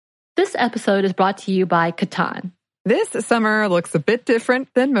This episode is brought to you by Catan. This summer looks a bit different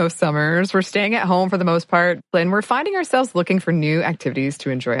than most summers. We're staying at home for the most part, and we're finding ourselves looking for new activities to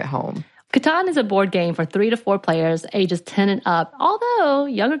enjoy at home. Catan is a board game for 3 to 4 players, ages 10 and up, although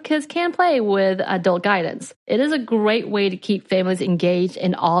younger kids can play with adult guidance. It is a great way to keep families engaged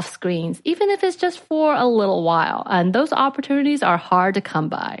and off screens, even if it's just for a little while. And those opportunities are hard to come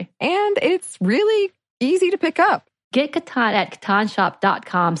by. And it's really easy to pick up. Get Catan at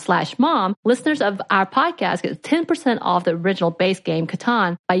catanshop.com/mom. Listeners of our podcast get 10% off the original base game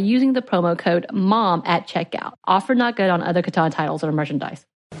Catan by using the promo code MOM at checkout. Offer not good on other Catan titles or merchandise.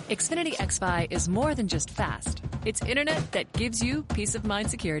 Xfinity XFi is more than just fast. It's internet that gives you peace of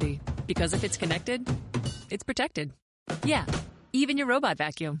mind security. Because if it's connected, it's protected. Yeah, even your robot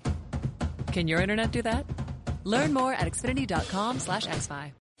vacuum. Can your internet do that? Learn more at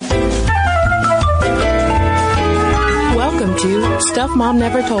xfinity.com/XFi. Welcome to Stuff Mom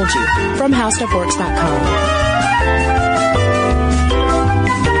Never Told You from HowStuffWorks.com.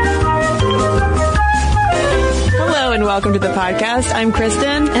 Hello and welcome to the podcast. I'm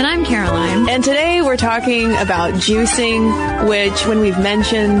Kristen. And I'm Caroline. And today we're talking about juicing, which when we've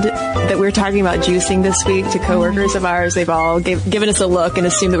mentioned that we're talking about juicing this week to coworkers of ours, they've all given us a look and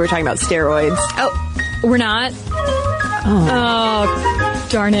assumed that we're talking about steroids. Oh, we're not? Oh,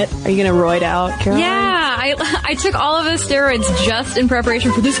 darn it. Are you going to roid out, Caroline? Yeah, I took all of those steroids just in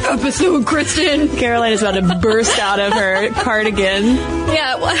preparation for this episode, Kristen. Caroline is about to burst out of her cardigan.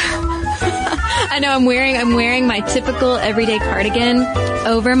 Yeah, well, I know I'm wearing my typical everyday cardigan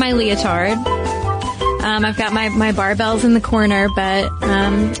over my leotard. I've got my barbells in the corner, but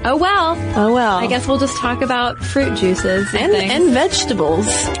oh well. I guess we'll just talk about fruit juices and vegetables.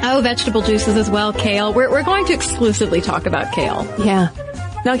 Oh, vegetable juices as well. Kale. We're going to exclusively talk about kale. Yeah.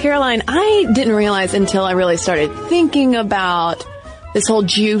 Now, Caroline, I didn't realize until I really started thinking about this whole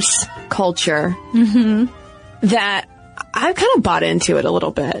juice culture that I've kind of bought into it a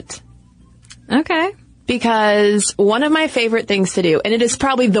little bit. Okay. Because one of my favorite things to do, and it is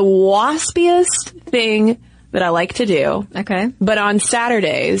probably the waspiest thing that I like to do. Okay. But on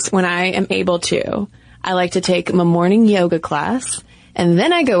Saturdays, when I am able to, I like to take my morning yoga class, and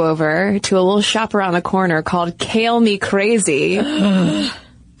then I go over to a little shop around the corner called Kale Me Crazy.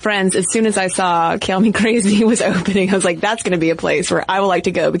 Friends, as soon as I saw Kale Me Crazy was opening, I was like, that's going to be a place where I would like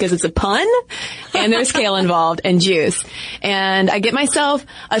to go because it's a pun and there's kale involved and juice. And I get myself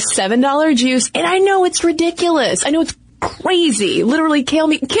a $7 juice, and I know it's ridiculous. I know it's crazy. Literally, kale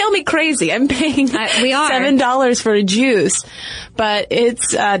me crazy. I'm paying $7 for a juice, but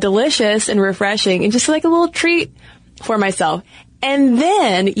it's delicious and refreshing and just like a little treat for myself. And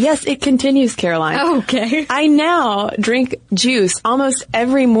then, yes, it continues, Caroline. Okay. I now drink juice almost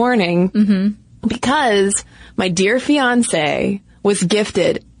every morning because my dear fiancé was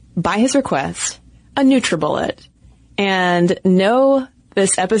gifted, by his request, a NutriBullet. And no,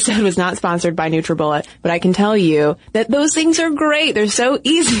 this episode was not sponsored by NutriBullet, but I can tell you that those things are great. They're so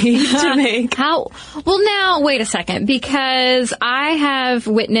easy to make. Well, now, wait a second, because I have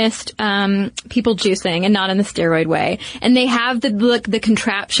witnessed people juicing, and not in the steroid way, and they have the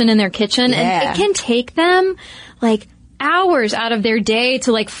contraption in their kitchen, and it can take them, like, hours out of their day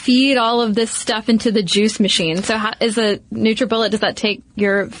to, like, feed all of this stuff into the juice machine. So how, is a NutriBullet, does that take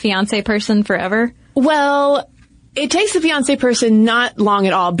your fiancé person forever? Well, it takes the fiancé person not long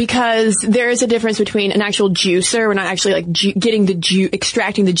at all, because there is a difference between an actual juicer. We're not actually like getting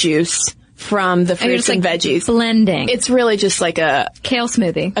extracting the juice from the fruits and veggies. Blending. It's really just like a kale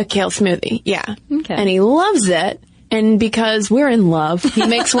smoothie. A kale smoothie, yeah. Okay. And he loves it. And because we're in love, he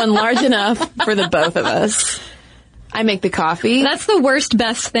makes one large enough for the both of us. I make the coffee. That's the worst,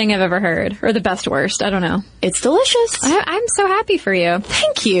 best thing I've ever heard. Or the best, worst. I don't know. It's delicious. I'm so happy for you.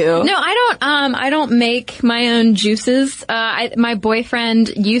 Thank you. No, I don't make my own juices. My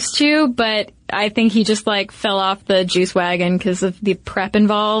boyfriend used to, but I think he just, like, fell off the juice wagon because of the prep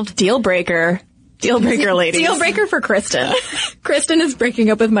involved. Deal breaker. Deal breaker, ladies. Deal breaker for Kristen. Kristen is breaking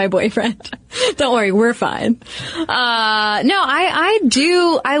up with my boyfriend. Don't worry, we're fine. No, I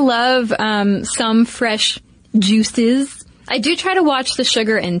love, some fresh juices. I do try to watch the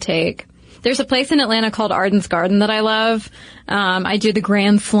sugar intake. There's a place in Atlanta called Arden's Garden that I love. I do the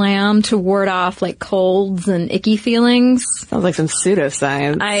Grand Slam to ward off, like, colds and icky feelings. Sounds like some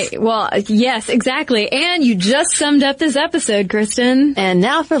pseudoscience. Well, yes, exactly. And you just summed up this episode, Kristen. And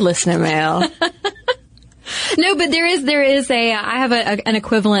now for listener mail. No, but there is I have an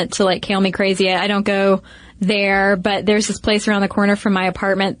equivalent to, like, Kale Me Crazy. I don't go there, but there's this place around the corner from my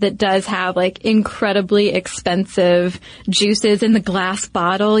apartment that does have like incredibly expensive juices in the glass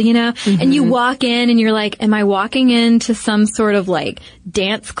bottle, you know? Mm-hmm. And you walk in and you're like, am I walking into some sort of like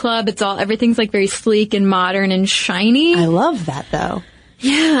dance club? Everything's like very sleek and modern and shiny. I love that though.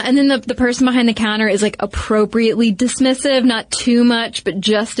 Yeah, and then the person behind the counter is like appropriately dismissive, not too much, but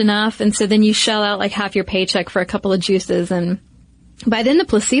just enough. And so then you shell out like half your paycheck for a couple of juices, and by then the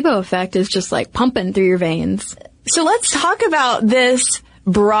placebo effect is just like pumping through your veins. So let's talk about this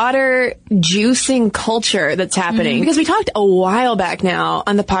broader juicing culture that's happening. Because we talked a while back now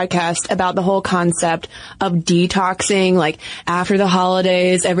on the podcast about the whole concept of detoxing. Like after the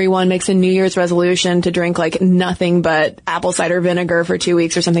holidays, everyone makes a New Year's resolution to drink like nothing but apple cider vinegar for 2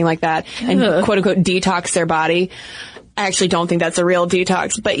 weeks or something like that and quote unquote detox their body. I actually don't think that's a real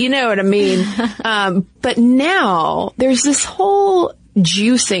detox, but you know what I mean. But now there's this whole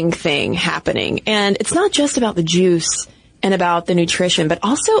juicing thing happening, and it's not just about the juice and about the nutrition, but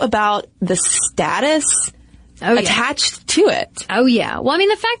also about the status attached to it. Oh, yeah. Well, I mean,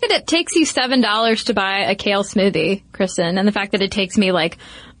 the fact that it takes you $7 to buy a kale smoothie, Kristen, and the fact that it takes me like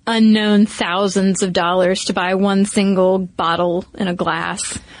unknown thousands of dollars to buy one single bottle in a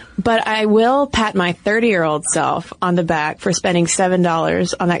glass. But I will pat my 30-year-old self on the back for spending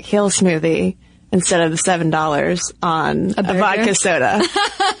 $7 on that kale smoothie instead of the $7 on a vodka soda,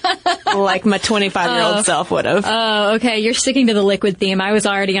 like my 25-year-old self would have. Oh, okay. You're sticking to the liquid theme. I was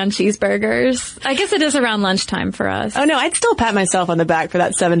already on cheeseburgers. I guess it is around lunchtime for us. Oh, no, I'd still pat myself on the back for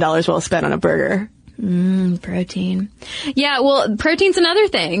that $7 well spent on a burger. Protein. Yeah, well, protein's another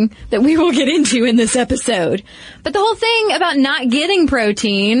thing that we will get into in this episode. But the whole thing about not getting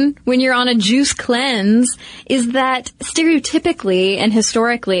protein when you're on a juice cleanse is that stereotypically and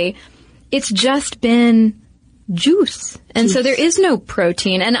historically, it's just been juice. And so there is no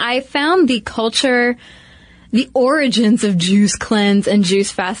protein. And I found the origins of juice cleanse and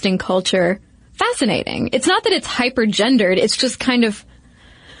juice fasting culture fascinating. It's not that it's hyper-gendered, it's just kind of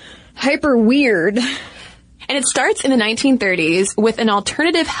hyper weird. And it starts in the 1930s with an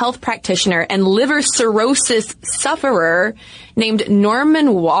alternative health practitioner and liver cirrhosis sufferer named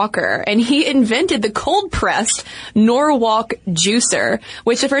Norman Walker. And he invented the cold-pressed Norwalk juicer,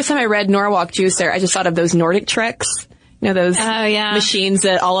 which the first time I read Norwalk juicer, I just thought of those Nordic Treks. You know, those machines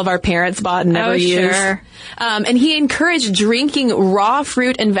that all of our parents bought and never used. Sure. And he encouraged drinking raw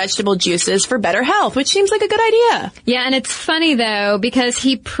fruit and vegetable juices for better health, which seems like a good idea. Yeah, and it's funny, though, because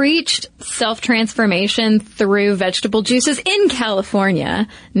he preached self-transformation through vegetable juices in California,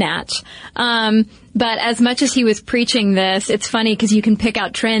 Natch. But as much as he was preaching this, it's funny because you can pick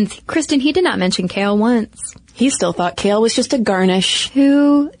out trends. Kristen, he did not mention kale once. He still thought kale was just a garnish.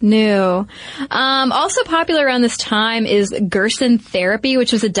 Who knew? Also popular around this time is Gerson therapy,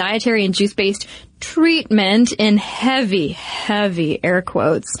 which was a dietary and juice-based treatment in heavy air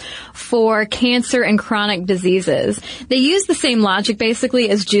quotes for cancer and chronic diseases. They use the same logic basically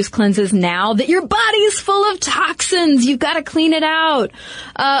as juice cleanses now, that your body's full of toxins. You've got to clean it out.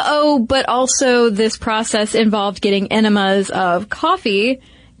 But also this process involved getting enemas of coffee,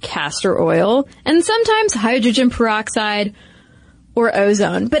 castor oil, and sometimes hydrogen peroxide or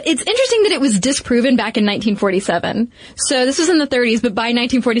ozone. But it's interesting that it was disproven back in 1947. So this was in the 30s, but by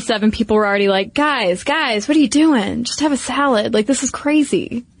 1947, people were already like, guys, what are you doing? Just have a salad. Like, this is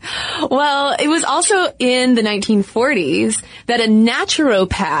crazy. Well, it was also in the 1940s that a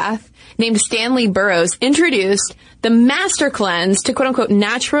naturopath named Stanley Burroughs introduced the Master Cleanse to quote-unquote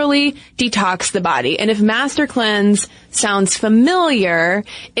naturally detox the body. And if Master Cleanse sounds familiar,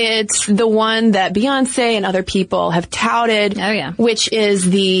 it's the one that Beyonce and other people have touted, which is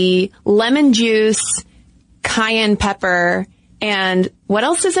the lemon juice, cayenne pepper, and what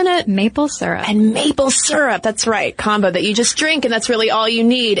else is in it? Maple syrup. And maple syrup, that's right, combo that you just drink, and that's really all you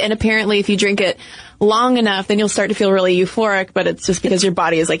need. And apparently if you drink it long enough, then you'll start to feel really euphoric, but it's just because your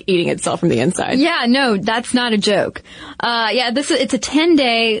body is like eating itself from the inside. Yeah, no, that's not a joke. It's a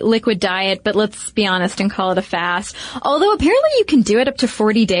 10-day liquid diet, but let's be honest and call it a fast. Although apparently you can do it up to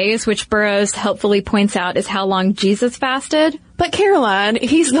 40 days, which Burroughs helpfully points out is how long Jesus fasted. But Caroline,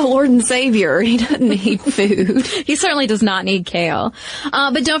 he's the Lord and Savior. He doesn't need food. He certainly does not need kale.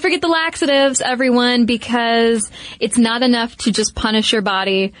 But don't forget the laxatives, everyone, because it's not enough to just punish your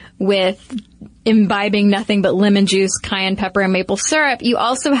body with imbibing nothing but lemon juice, cayenne pepper, and maple syrup. You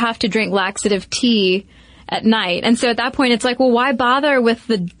also have to drink laxative tea at night. And so at that point, it's like, well, why bother with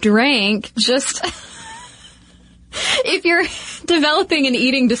the drink? Just if you're developing an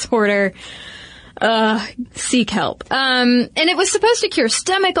eating disorder, Seek help. And it was supposed to cure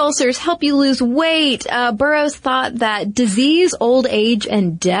stomach ulcers, help you lose weight. Burroughs thought that disease, old age,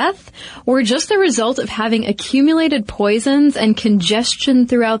 and death were just the result of having accumulated poisons and congestion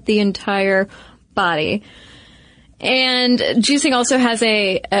throughout the entire body. And juicing also has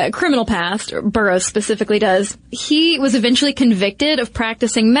a criminal past, Burroughs specifically does. He was eventually convicted of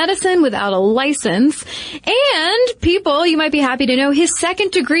practicing medicine without a license. And people, you might be happy to know, his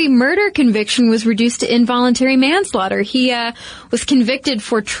second-degree murder conviction was reduced to involuntary manslaughter. He was convicted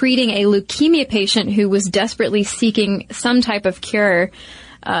for treating a leukemia patient who was desperately seeking some type of cure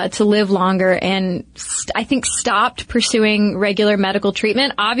to live longer, and I think stopped pursuing regular medical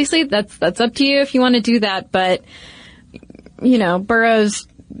treatment. Obviously, that's up to you if you want to do that, but, you know, Burroughs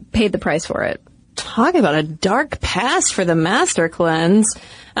paid the price for it. Talk about a dark past for the Master Cleanse.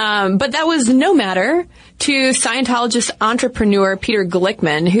 But that was no matter to Scientologist entrepreneur Peter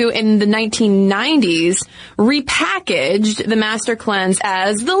Glickman, who in the 1990s repackaged the Master Cleanse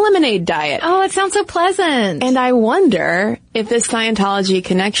as the lemonade diet. Oh, it sounds so pleasant. And I wonder if this Scientology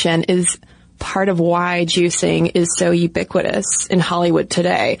connection is part of why juicing is so ubiquitous in Hollywood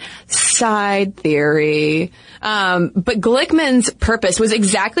today. Side theory. But Glickman's purpose was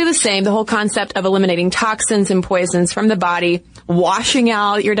exactly the same. The whole concept of eliminating toxins and poisons from the body, washing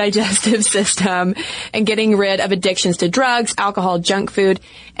out your digestive system, and getting rid of addictions to drugs, alcohol, junk food,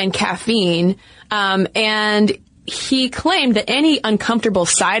 and caffeine. And he claimed that any uncomfortable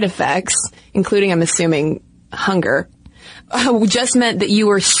side effects, including, I'm assuming, hunger, just meant that you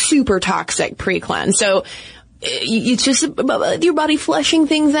were super toxic pre-cleanse. So it's just your body flushing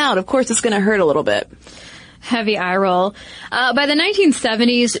things out. Of course, it's going to hurt a little bit. Heavy eye roll. By the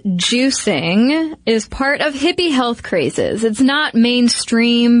 1970s, juicing is part of hippie health crazes. It's not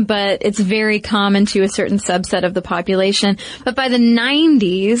mainstream, but it's very common to a certain subset of the population. But by the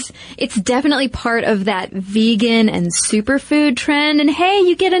 90s, it's definitely part of that vegan and superfood trend. And hey,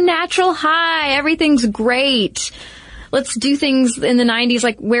 you get a natural high. Everything's great. Let's do things in the 90s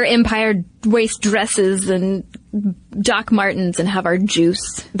like wear Empire waist dresses and Doc Martens and have our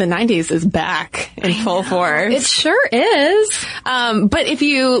juice. The 90s is back in full force. It sure is. But if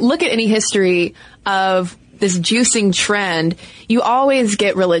you look at any history of this juicing trend, you always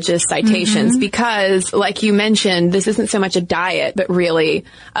get religious citations because, like you mentioned, this isn't so much a diet, but really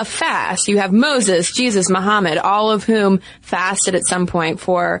a fast. You have Moses, Jesus, Muhammad, all of whom fasted at some point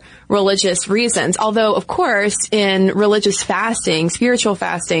for religious reasons. Although, of course, in religious fasting, spiritual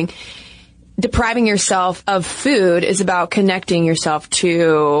fasting, depriving yourself of food is about connecting yourself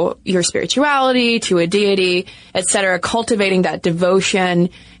to your spirituality, to a deity, etc., cultivating that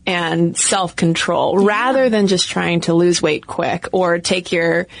devotion and self-control rather than just trying to lose weight quick or take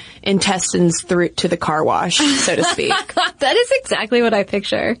your intestines through to the car wash, so to speak. That is exactly what I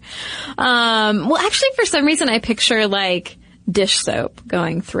picture. Well, actually, for some reason, I picture like dish soap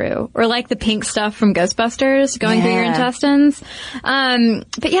going through, or like the pink stuff from Ghostbusters going through your intestines.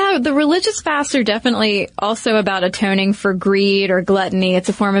 But yeah, the religious fasts are definitely also about atoning for greed or gluttony. It's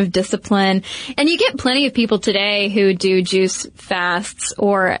a form of discipline. And you get plenty of people today who do juice fasts,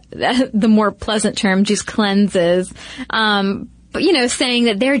 or the more pleasant term, juice cleanses. But, you know, saying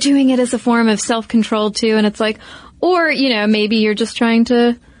that they're doing it as a form of self-control too. And it's like, or, you know, maybe you're just trying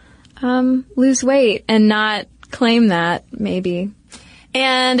to lose weight and not claim that, maybe.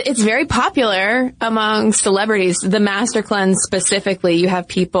 And it's very popular among celebrities. The Master Cleanse specifically, you have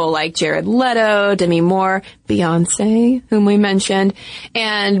people like Jared Leto, Demi Moore, Beyonce, whom we mentioned.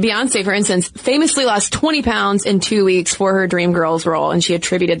 And Beyonce, for instance, famously lost 20 pounds in 2 weeks for her Dreamgirls role, and she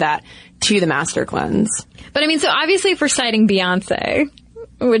attributed that to the Master Cleanse. But I mean, so obviously if we're citing Beyonce,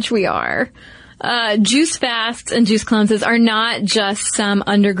 which we are, juice fasts and juice cleanses are not just some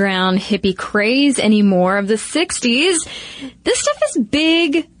underground hippie craze anymore of the 60s. This stuff is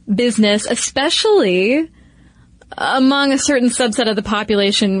big business, especially among a certain subset of the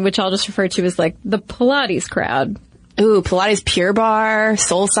population, which I'll just refer to as like the Pilates crowd. Ooh, Pilates Pure Barre,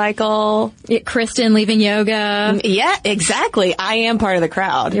 Soul Cycle. Kristen leaving yoga. Yeah, exactly. I am part of the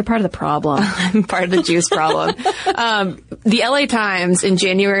crowd. You're part of the problem. I'm part of the juice problem. The LA Times in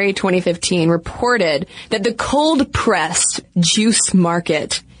January 2015 reported that the cold-pressed juice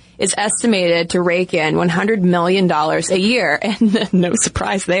market is estimated to rake in $100 million a year. And no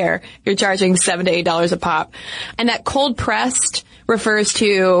surprise there. You're charging $7 to $8 a pop. And that cold-pressed refers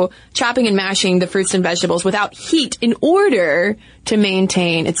to chopping and mashing the fruits and vegetables without heat in order to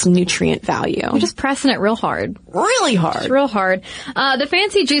maintain its nutrient value. You're just pressing it real hard. Really hard. It's real hard. The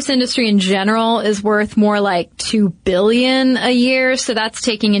fancy juice industry in general is worth more like $2 billion a year. So that's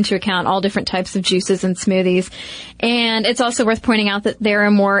taking into account all different types of juices and smoothies. And it's also worth pointing out that there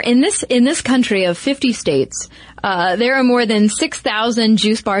are more in this country of 50 states. There are more than 6,000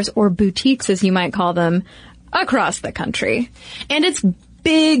 juice bars, or boutiques as you might call them, across the country. And it's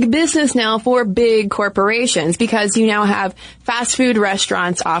big business now for big corporations, because you now have fast food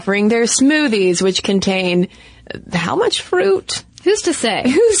restaurants offering their smoothies, which contain how much fruit? Who's to say?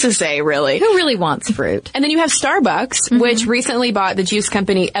 Who's to say, really? Who really wants fruit? And then you have Starbucks, which recently bought the juice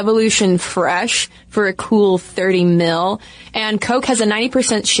company Evolution Fresh for a cool $30 million. And Coke has a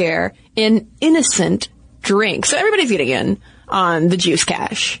 90% share in innocent drink. So everybody's getting in on the juice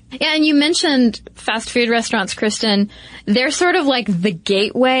cash. Yeah, and you mentioned fast food restaurants, Kristen. They're sort of like the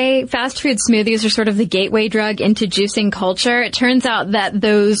gateway. Fast food smoothies are sort of the gateway drug into juicing culture. It turns out that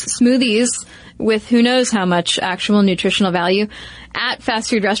those smoothies with who knows how much actual nutritional value at fast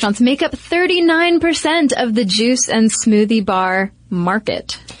food restaurants make up 39% of the juice and smoothie bar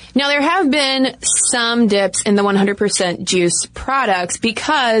market. Now, there have been some dips in the 100% juice products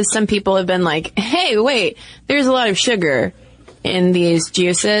because some people have been like, hey, wait, there's a lot of sugar in these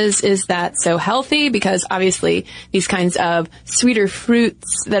juices. Is that so healthy? Because obviously these kinds of sweeter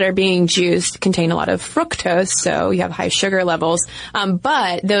fruits that are being juiced contain a lot of fructose, so you have high sugar levels.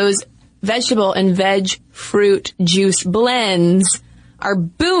 But those vegetable and veg fruit juice blends are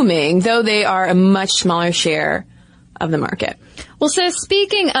booming, though they are a much smaller share of the market. Well, so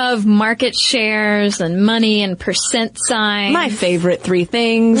speaking of market shares and money and percent signs. My favorite three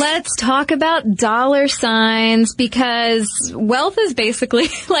things. Let's talk about dollar signs, because wealth is basically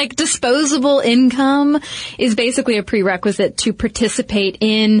like disposable income is basically a prerequisite to participate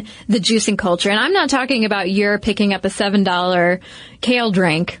in the juicing culture. And I'm not talking about you're picking up a $7 kale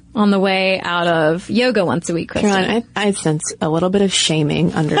drink on the way out of yoga once a week, Kristen. Caroline, I sense a little bit of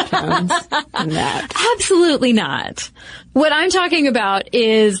shaming undertones in that. Absolutely not. What I'm talking about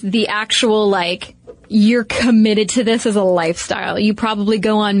is the actual, like, you're committed to this as a lifestyle. You probably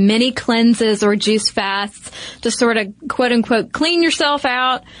go on many cleanses or juice fasts to sort of, quote unquote, clean yourself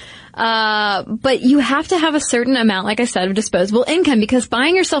out. But you have to have a certain amount, like I said, of disposable income, because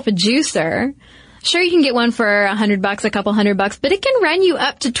buying yourself a juicer, sure, you can get one for $100, a couple $100, but it can run you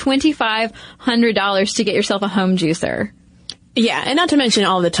up to $2,500 to get yourself a home juicer. Yeah, and not to mention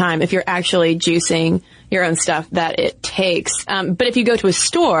all the time, if you're actually juicing your own stuff, that it takes. But if you go to a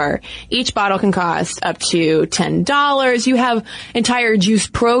store, each bottle can cost up to $10. You have entire juice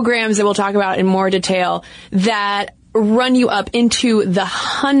programs that we'll talk about in more detail that run you up into the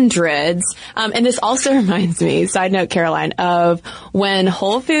hundreds. And this also reminds me, side note, Caroline, of when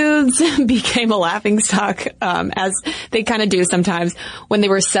Whole Foods became a laughingstock, as they kind of do sometimes, when they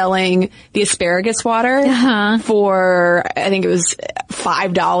were selling the asparagus water for, I think it was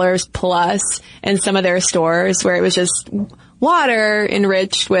 $5 plus in some of their stores, where it was just water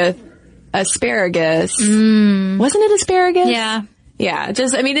enriched with asparagus. Wasn't it asparagus? Yeah. Yeah,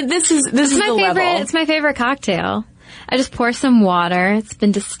 just, I mean, this is the level. It's my favorite cocktail. I just pour some water. It's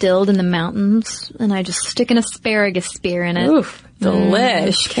been distilled in the mountains, and I just stick an asparagus spear in it. Oof,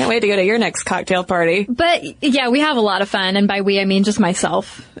 delish. Can't wait to go to your next cocktail party. But, yeah, we have a lot of fun, and by we, I mean just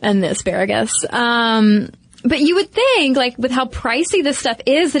myself and the asparagus. But you would think, like, with how pricey this stuff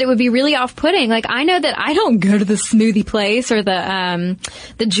is, that it would be really off-putting. Like, I know that I don't go to the smoothie place or the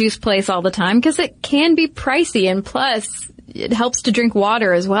juice place all the time, because it can be pricey, and plus, it helps to drink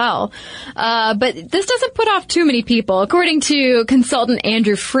water as well. But this doesn't put off too many people. According to consultant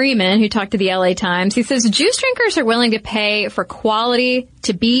Andrew Freeman, who talked to the LA Times, he says juice drinkers are willing to pay for quality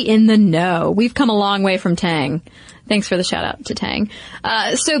to be in the know. We've come a long way from Tang. Thanks for the shout out to Tang.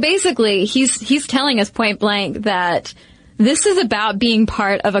 So basically, he's telling us point blank that this is about being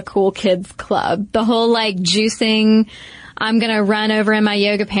part of a cool kids club. The whole, like, juicing, I'm going to run over in my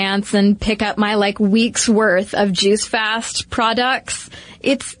yoga pants and pick up my, like, week's worth of Juice Fast products.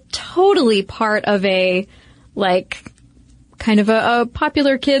 It's totally part of a, like, kind of a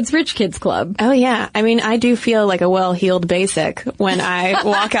popular kids, rich kids club. Oh, yeah. I mean, I do feel like a well-heeled basic when I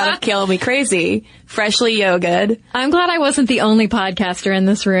walk out of Kill Me Crazy, freshly yogaed. I'm glad I wasn't the only podcaster in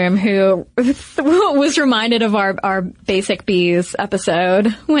this room who was reminded of our Basic Bees episode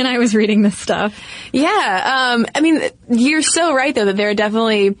when I was reading this stuff. Yeah. I mean, you're so right, though, that there are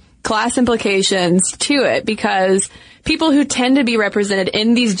definitely class implications to it, because people who tend to be represented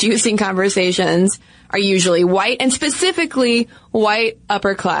in these juicing conversations are usually white, and specifically white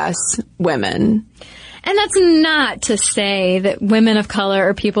upper class women. And that's not to say that women of color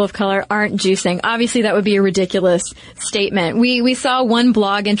or people of color aren't juicing. Obviously, that would be a ridiculous statement. We saw one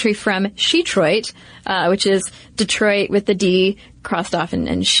blog entry from Shetroit, which is Detroit with the D crossed off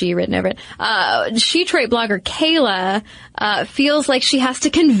and she written over it. Shetroit blogger Kayla feels like she has to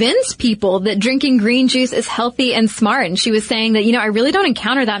convince people that drinking green juice is healthy and smart. And she was saying that, I really don't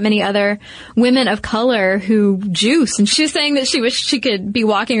encounter that many other women of color who juice. And she was saying that she wished she could be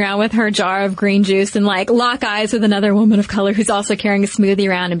walking around with her jar of green juice and like lock eyes with another woman of color who's also carrying a smoothie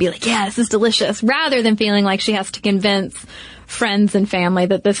around and be like, yeah, this is delicious, rather than feeling like she has to convince friends and family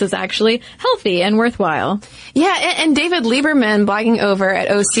that this is actually healthy and worthwhile. Yeah, and David Lieberman, blogging over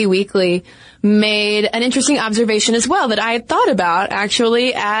at OC Weekly, made an interesting observation as well that I had thought about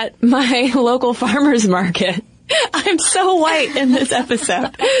actually at my local farmer's market. I'm so white in this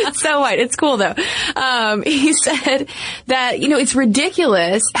episode. So white. It's cool though. He said that, it's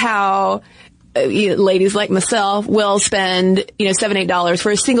ridiculous how ladies like myself will spend, $7, $8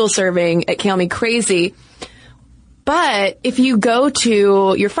 for a single serving at Kale Me Crazy. But if you go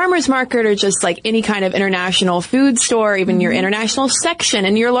to your farmer's market or just like any kind of international food store, even your international section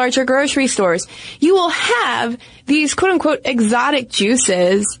in your larger grocery stores, you will have these quote unquote exotic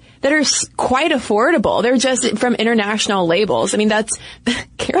juices that are quite affordable. They're just from international labels. I mean,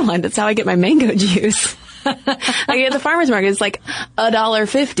 Caroline, that's how I get my mango juice. Like at the farmer's market, it's like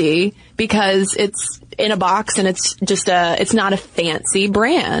 $1.50 because it's in a box and it's not a fancy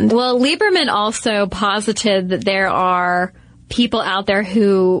brand. Well, Lieberman also posited that there are people out there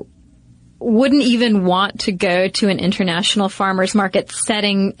who wouldn't even want to go to an international farmer's market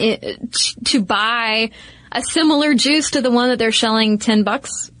setting to buy a similar juice to the one that they're selling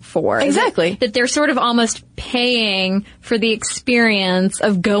 $10 for. Exactly. That they're sort of almost paying for the experience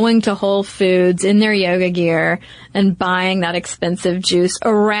of going to Whole Foods in their yoga gear and buying that expensive juice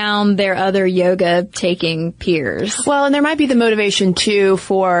around their other yoga taking peers. Well, and there might be the motivation too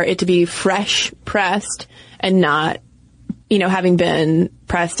for it to be fresh pressed and not, having been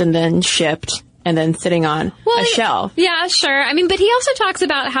pressed and then shipped and then sitting on a shelf. Yeah, sure. I mean, but he also talks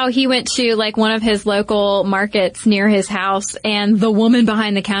about how he went to like one of his local markets near his house and the woman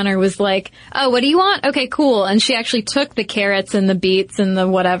behind the counter was like, oh, what do you want? Okay, cool. And she actually took the carrots and the beets and the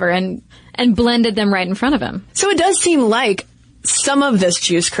whatever and blended them right in front of him. So it does seem like some of this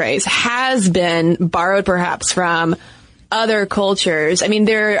juice craze has been borrowed perhaps from other cultures. I mean,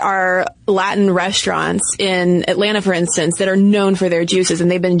 there are Latin restaurants in Atlanta, for instance, that are known for their juices,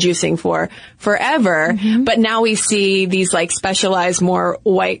 and they've been juicing for forever. Mm-hmm. But now we see these like specialized, more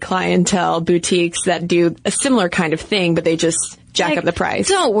white clientele boutiques that do a similar kind of thing, but they just jack up the price.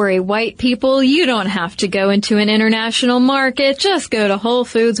 Don't worry, white people. You don't have to go into an international market. Just go to Whole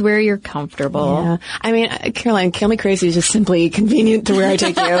Foods where you're comfortable. Yeah. I mean, Caroline, Kale Me Crazy is just simply convenient to where I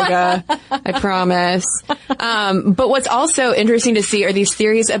take yoga. I promise. But what's also interesting to see are these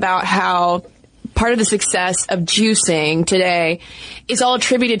theories about how part of the success of juicing today is all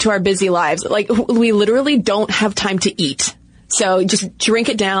attributed to our busy lives. Like, we literally don't have time to eat. So just drink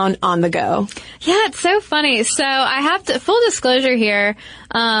it down on the go. Yeah, it's so funny. So I have to, full disclosure here,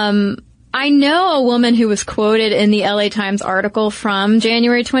 I know a woman who was quoted in the LA Times article from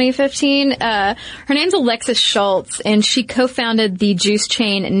January 2015. Her name's Alexis Schultz, and she co-founded the juice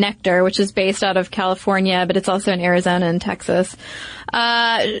chain Nectar, which is based out of California, but it's also in Arizona and Texas.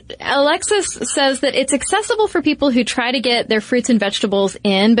 Alexis says that it's accessible for people who try to get their fruits and vegetables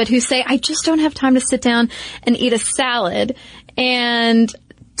in, but who say, I just don't have time to sit down and eat a salad. And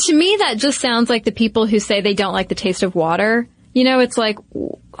to me, that just sounds like the people who say they don't like the taste of water. It's like,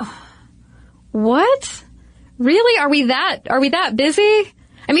 what? Really? Are we that busy?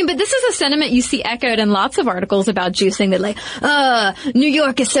 I mean, but this is a sentiment you see echoed in lots of articles about juicing that like, New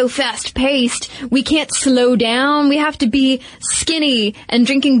York is so fast paced. We can't slow down. We have to be skinny and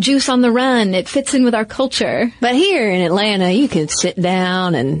drinking juice on the run. It fits in with our culture. But here in Atlanta, you can sit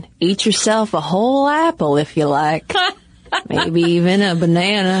down and eat yourself a whole apple if you like. Maybe even a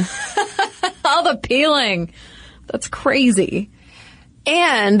banana. All the peeling. That's crazy.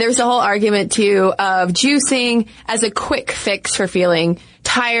 And there's a whole argument, too, of juicing as a quick fix for feeling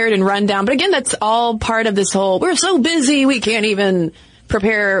tired and run down. But again, that's all part of this whole, we're so busy, we can't even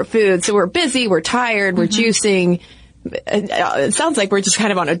prepare food. So we're busy, we're tired, we're juicing. It sounds like we're just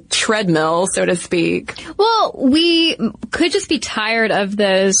kind of on a treadmill, so to speak. Well, we could just be tired of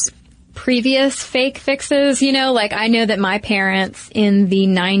those previous fake fixes, like I know that my parents in the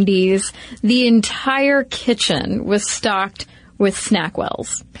 90s, the entire kitchen was stocked with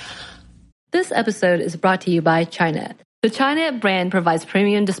Snackwells. This episode is brought to you by Chinet. The Chinet brand provides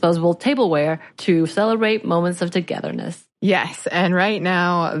premium disposable tableware to celebrate moments of togetherness. Yes, and right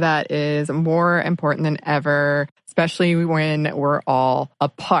now that is more important than ever, especially when we're all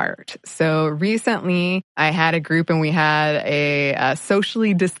apart. So recently I had a group and we had a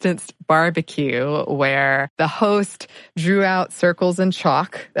socially distanced barbecue where the host drew out circles in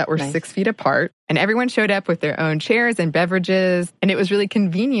chalk that were 6 feet apart. And everyone showed up with their own chairs and beverages. And it was really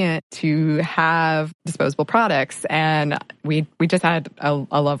convenient to have disposable products. And we just had a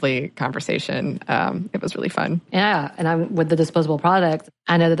lovely conversation. It was really fun. Yeah. And with the disposable products,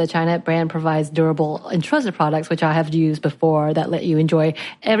 I know that the Chinette brand provides durable and trusted products, which I have used before, that let you enjoy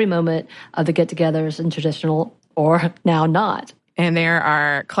every moment of the get-togethers and traditional or now not. And there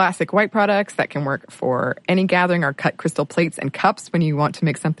are classic white products that can work for any gathering, or cut crystal plates and cups when you want to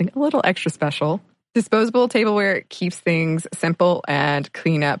make something a little extra special. Disposable tableware keeps things simple and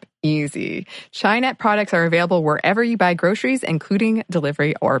cleanup easy. Chinette products are available wherever you buy groceries, including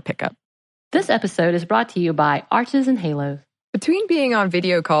delivery or pickup. This episode is brought to you by Arches and Halos. Between being on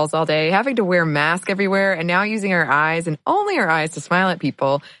video calls all day, having to wear masks everywhere, and now using our eyes and only our eyes to smile at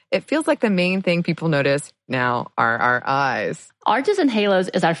people, it feels like the main thing people notice now are our eyes. Arches and Halos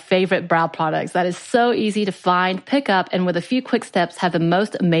is our favorite brow products that is so easy to find, pick up, and with a few quick steps have the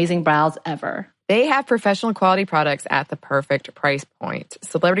most amazing brows ever. They have professional quality products at the perfect price point.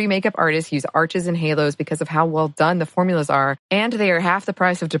 Celebrity makeup artists use Arches and Halos because of how well done the formulas are, and they are half the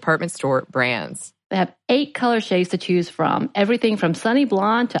price of department store brands. They have 8 color shades to choose from, everything from sunny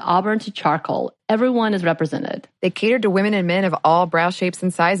blonde to auburn to charcoal. Everyone is represented. They cater to women and men of all brow shapes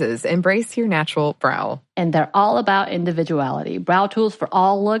and sizes. Embrace your natural brow. And they're all about individuality. Brow tools for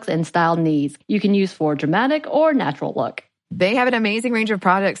all looks and style needs. You can use for dramatic or natural look. They have an amazing range of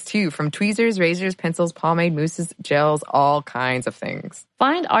products, too, from tweezers, razors, pencils, pomade, mousses, gels, all kinds of things.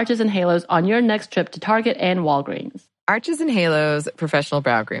 Find Arches and Halos on your next trip to Target and Walgreens. Arches and Halos, professional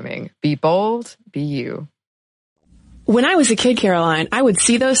brow grooming. Be bold, be you. When I was a kid, Caroline, I would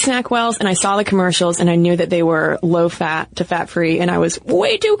see those snack wells and I saw the commercials and I knew that they were low fat to fat free, and I was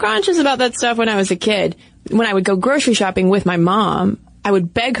way too conscious about that stuff when I was a kid. When I would go grocery shopping with my mom, I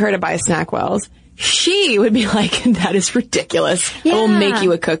would beg her to buy snack wells. She would be like, that is ridiculous. Yeah. I will make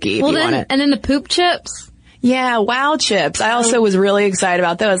you a cookie if you want it. And then the poop chips. Yeah, Wow chips. I also was really excited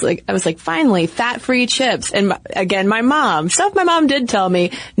about those. I was like, finally, fat-free chips. And again, my mom did tell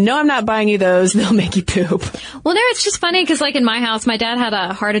me, no, I'm not buying you those. They'll make you poop. Well, no, it's just funny because, like, in my house, my dad had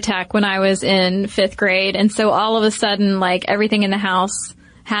a heart attack when I was in 5th grade. And so all of a sudden, like, everything in the house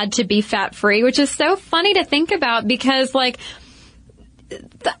had to be fat-free, which is so funny to think about because, like,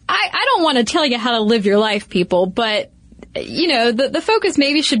 I don't want to tell you how to live your life, people, but you know, the focus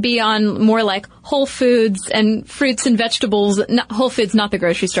maybe should be on more like whole foods and fruits and vegetables. Not Whole Foods, not the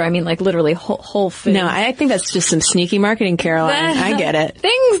grocery store. I mean, like literally whole foods. No, I think that's just some sneaky marketing, Caroline. I get it.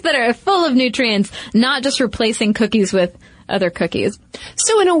 Things that are full of nutrients, not just replacing cookies with other cookies.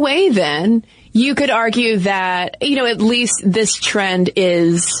 So in a way, then, you could argue that, you know, at least this trend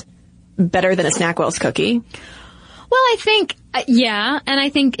is better than a Snackwell's cookie. Well, I think, yeah. And I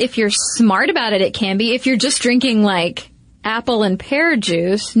think if you're smart about it, it can be. If you're just drinking like apple and pear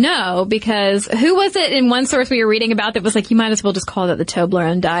juice, no, because who was it in one source we were reading about that was like, you might as well just call that the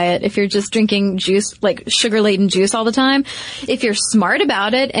Toblerone diet if you're just drinking juice, like sugar-laden juice all the time. If you're smart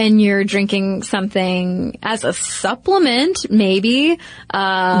about it and you're drinking something as a supplement, maybe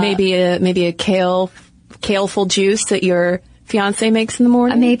a kaleful juice that your fiance makes in the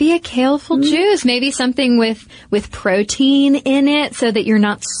morning. Maybe a kaleful juice, maybe something with protein in it so that you're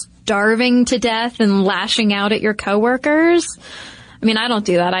not starving to death and lashing out at your coworkers. I mean, I don't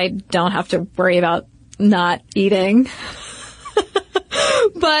do that. I don't have to worry about not eating.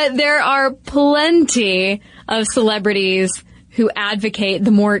 But there are plenty of celebrities who advocate the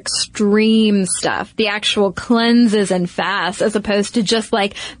more extreme stuff, the actual cleanses and fasts, as opposed to just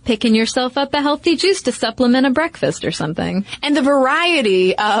like picking yourself up a healthy juice to supplement a breakfast or something. And the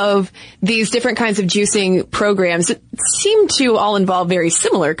variety of these different kinds of juicing programs seem to all involve very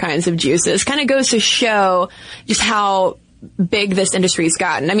similar kinds of juices. Kind of goes to show just how big this industry's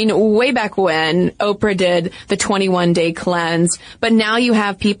gotten. I mean, way back when Oprah did the 21-day cleanse, but now you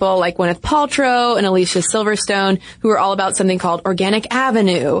have people like Gwyneth Paltrow and Alicia Silverstone who are all about something called Organic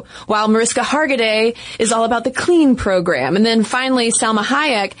Avenue, while Mariska Hargitay is all about the clean program. And then finally, Salma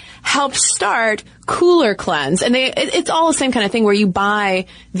Hayek helped start Cooler Cleanse. And it's all the same kind of thing where you buy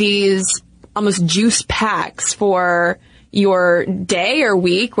these almost juice packs for your day or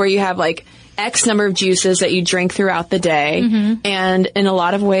week where you have like X number of juices that you drink throughout the day, and in a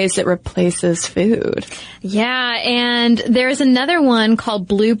lot of ways it replaces food. Yeah, and there's another one called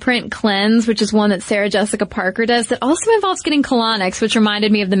Blueprint Cleanse, which is one that Sarah Jessica Parker does that also involves getting colonics, which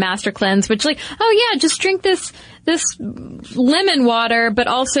reminded me of the Master Cleanse, which like, oh yeah, just drink this this lemon water, but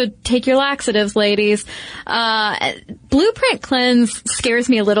also take your laxatives, ladies. Blueprint Cleanse scares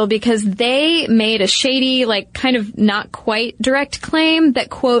me a little because they made a shady, like kind of not quite direct claim that,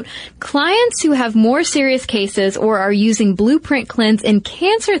 quote, clients who have more serious cases or are using Blueprint Cleanse in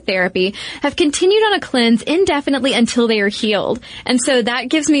cancer therapy have continued on a cleanse indefinitely until they are healed. And so that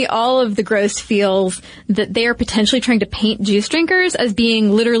gives me all of the gross feels that they are potentially trying to paint juice drinkers as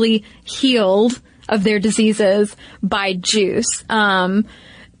being literally healed of their diseases by juice.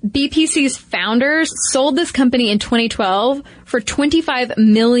 BPC's founders sold this company in 2012 for $25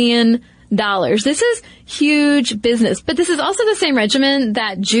 million. This is huge business, but this is also the same regimen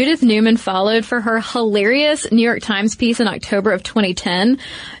that Judith Newman followed for her hilarious New York Times piece in October of 2010.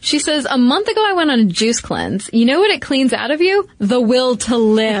 She says, a month ago I went on a juice cleanse. You know what it cleans out of you? The will to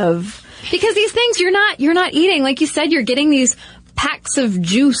live. Because these things you're not eating. Like you said, you're getting these packs of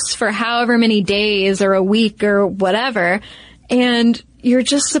juice for however many days or a week or whatever. And you're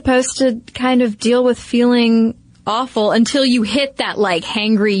just supposed to kind of deal with feeling awful until you hit that, like,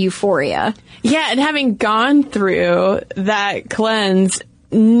 hangry euphoria. Yeah, and having gone through that cleanse,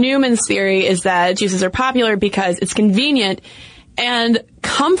 Newman's theory is that juices are popular because it's convenient and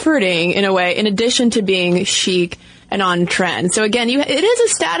comforting in a way, in addition to being chic and on trend. So again, it is a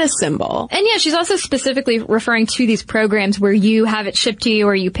status symbol. And yeah, she's also specifically referring to these programs where you have it shipped to you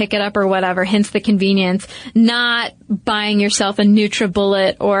or you pick it up or whatever, hence the convenience, not buying yourself a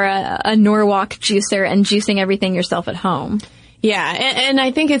NutriBullet or a Norwalk juicer and juicing everything yourself at home. Yeah, and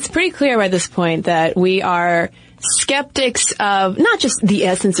I think it's pretty clear by this point that we are skeptics of not just the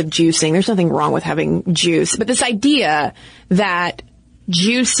essence of juicing. There's nothing wrong with having juice, but this idea that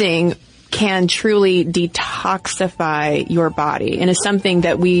juicing can truly detoxify your body and is something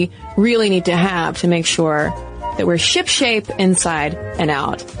that we really need to have to make sure that we're shipshape inside and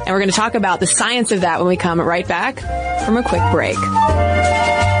out. And we're going to talk about the science of that when we come right back from a quick break.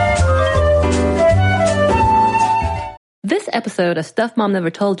 This episode of Stuff Mom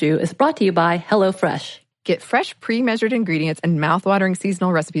Never Told You is brought to you by HelloFresh. Get fresh, pre-measured ingredients and mouth-watering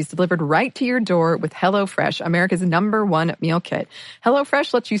seasonal recipes delivered right to your door with HelloFresh, America's #1 meal kit.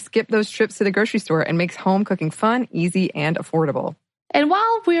 HelloFresh lets you skip those trips to the grocery store and makes home cooking fun, easy, and affordable. And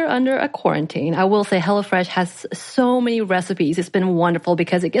while we're under a quarantine, I will say HelloFresh has so many recipes. It's been wonderful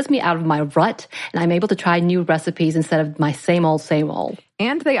because it gets me out of my rut and I'm able to try new recipes instead of my same old, same old.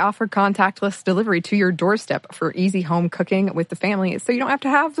 And they offer contactless delivery to your doorstep for easy home cooking with the family, so you don't have to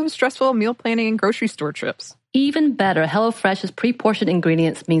have those stressful meal planning and grocery store trips. Even better, HelloFresh's pre-portioned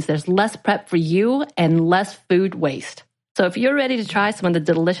ingredients means there's less prep for you and less food waste. So if you're ready to try some of the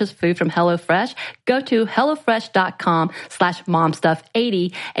delicious food from HelloFresh, go to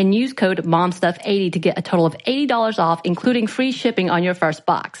HelloFresh.com/momstuff80 and use code momstuff80 to get a total of $80 off, including free shipping on your first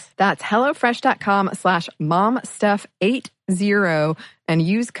box. That's HelloFresh.com/momstuff80 and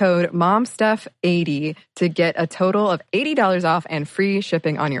use code momstuff80 to get a total of $80 off and free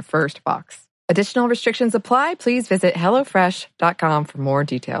shipping on your first box. Additional restrictions apply. Please visit HelloFresh.com for more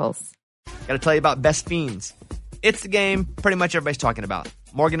details. Got to tell you about Best Fiends. It's the game pretty much everybody's talking about.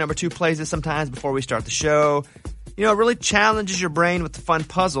 Morgan number 2 plays it sometimes before we start the show. You know, it really challenges your brain with the fun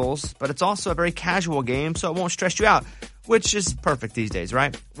puzzles, but it's also a very casual game, so it won't stress you out, which is perfect these days,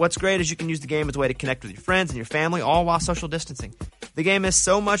 right? What's great is you can use the game as a way to connect with your friends and your family, all while social distancing. The game is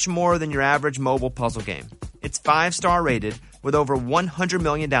so much more than your average mobile puzzle game. It's 5-star rated with over 100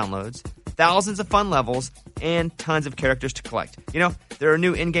 million downloads, thousands of fun levels, and tons of characters to collect. You know, there are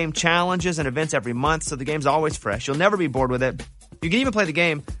new in-game challenges and events every month, so the game's always fresh. You'll never be bored with it. You can even play the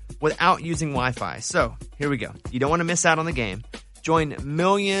game without using Wi-Fi. So, here we go. You don't want to miss out on the game. Join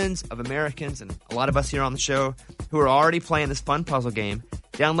millions of Americans and a lot of us here on the show who are already playing this fun puzzle game.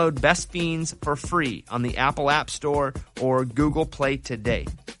 Download Best Fiends for free on the Apple App Store or Google Play today.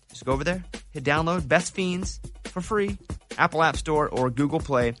 Just go over there, hit download Best Fiends for free. Apple App Store or Google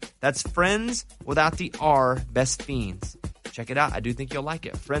Play. That's Friends without the R, Best Fiends. Check it out. I do think you'll like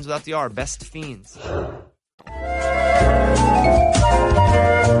it. Friends without the R, Best Fiends.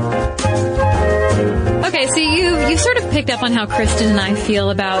 Okay, so you sort of picked up on how Kristen and I feel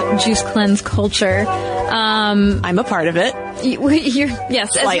about juice cleanse culture. I'm a part of it.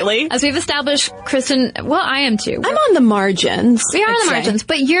 Yes. Slightly. As we've established, Kristen, well, I am too. I'm on the margins. We are on the margins,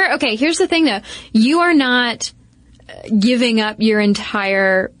 but here's the thing though. You are not giving up your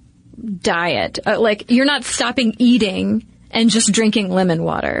entire diet. You're not stopping eating and just drinking lemon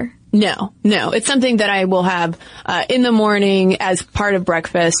water. No. It's something that I will have in the morning as part of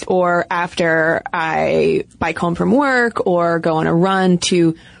breakfast or after I bike home from work or go on a run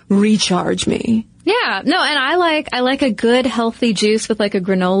to recharge me Yeah, no, and I like a good healthy juice with like a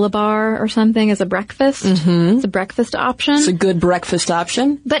granola bar or something as a breakfast. Mm-hmm. It's a breakfast option. It's a good breakfast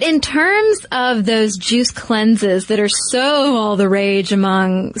option. But in terms of those juice cleanses that are so all the rage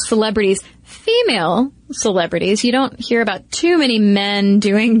among celebrities, female celebrities, you don't hear about too many men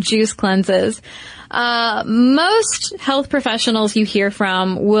doing juice cleanses. Most health professionals you hear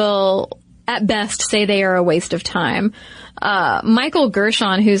from will at best say they are a waste of time. Michael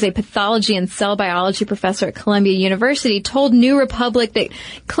Gershon, who's a pathology and cell biology professor at Columbia University, told New Republic that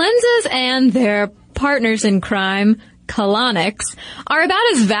cleanses and their partners in crime, colonics, are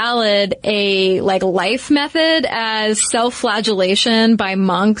about as valid a life method as self-flagellation by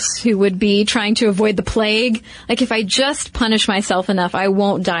monks who would be trying to avoid the plague. Like, if I just punish myself enough, I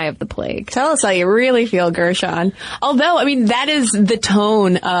won't die of the plague. Tell us how you really feel, Gershon. Although, I mean, that is the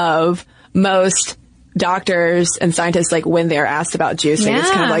tone of most doctors and scientists, like, when they're asked about juicing.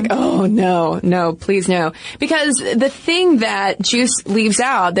 It's kind of like, oh, no, please no. Because the thing that juice leaves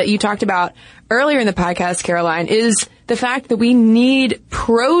out that you talked about earlier in the podcast, Caroline, is the fact that we need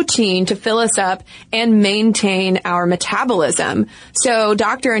protein to fill us up and maintain our metabolism. So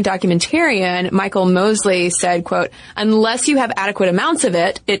doctor and documentarian Michael Mosley said, quote, unless you have adequate amounts of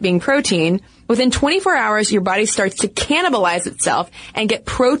it being protein, within 24 hours, your body starts to cannibalize itself and get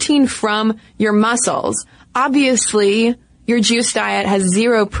protein from your muscles. Obviously, your juice diet has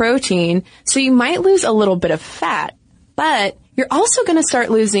zero protein, so you might lose a little bit of fat, but you're also going to start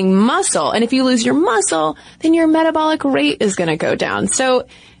losing muscle. And if you lose your muscle, then your metabolic rate is going to go down. So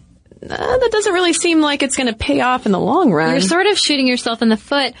that doesn't really seem like it's going to pay off in the long run. You're sort of shooting yourself in the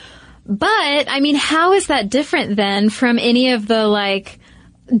foot. But, I mean, how is that different then from any of the,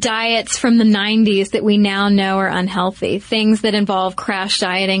 diets from the 90s that we now know are unhealthy? Things that involve crash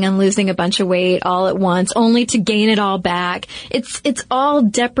dieting and losing a bunch of weight all at once, only to gain it all back. It's all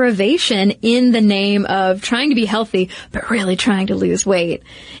deprivation in the name of trying to be healthy, but really trying to lose weight.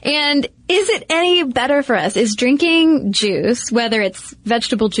 And is it any better for us? Is drinking juice, whether it's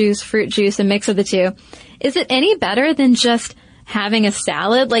vegetable juice, fruit juice, a mix of the two, is it any better than just having a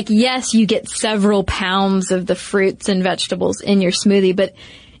salad? Like, yes, you get several pounds of the fruits and vegetables in your smoothie, but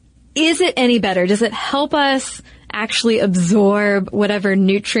is it any better? Does it help us actually absorb whatever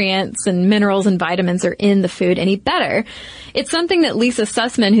nutrients and minerals and vitamins are in the food any better? It's something that Lisa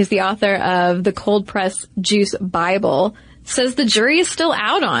Sussman, who's the author of the Cold Press Juice Bible, says the jury is still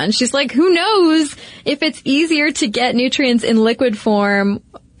out on. She's like, who knows if it's easier to get nutrients in liquid form,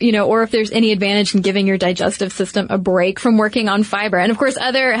 or if there's any advantage in giving your digestive system a break from working on fiber. And of course,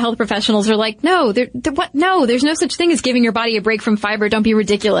 other health professionals are like, no, there's no such thing as giving your body a break from fiber. Don't be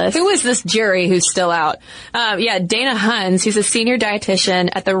ridiculous. Who is this jury who's still out? Dana Huns, who's a senior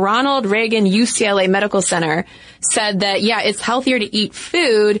dietitian at the Ronald Reagan UCLA Medical Center, said that, it's healthier to eat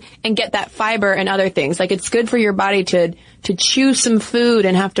food and get that fiber and other things. Like, it's good for your body to chew some food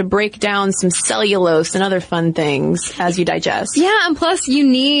and have to break down some cellulose and other fun things as you digest. Yeah, and plus you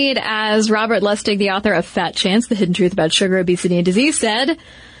need, as Robert Lustig, the author of Fat Chance, The Hidden Truth About Sugar, Obesity, and Disease, said,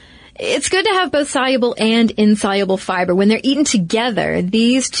 it's good to have both soluble and insoluble fiber. When they're eaten together,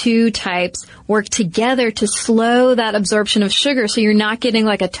 these two types work together to slow that absorption of sugar, so you're not getting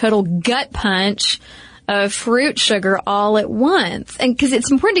like a total gut punch of fruit sugar all at once. And because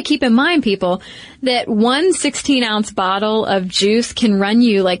it's important to keep in mind, people, that one 16-ounce bottle of juice can run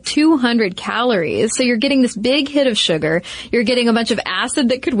you like 200 calories. So you're getting this big hit of sugar. You're getting a bunch of acid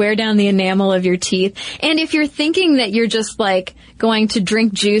that could wear down the enamel of your teeth. And if you're thinking that you're just going to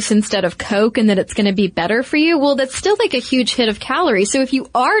drink juice instead of Coke and that it's going to be better for you, well, that's still a huge hit of calories. So if you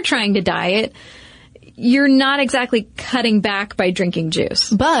are trying to diet, you're not exactly cutting back by drinking juice.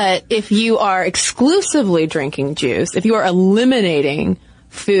 But if you are exclusively drinking juice, if you are eliminating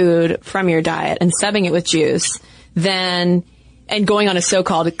food from your diet and subbing it with juice, and going on a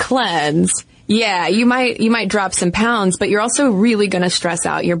so-called cleanse, you might drop some pounds, but you're also really going to stress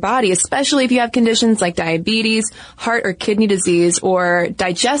out your body, especially if you have conditions like diabetes, heart or kidney disease, or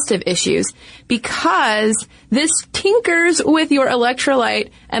digestive issues, because this tinkers with your electrolyte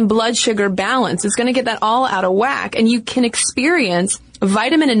and blood sugar balance. It's going to get that all out of whack, and you can experience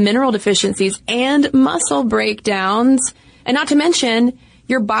vitamin and mineral deficiencies and muscle breakdowns, and not to mention,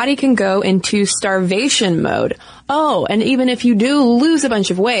 your body can go into starvation mode. Oh, and even if you do lose a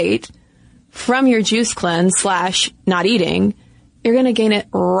bunch of weight from your juice cleanse / not eating, you're going to gain it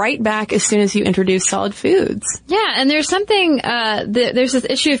right back as soon as you introduce solid foods. Yeah, and there's something, there's this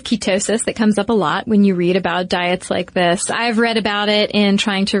issue of ketosis that comes up a lot when you read about diets like this. I've read about it in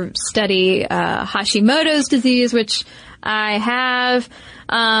trying to study Hashimoto's disease, which I have,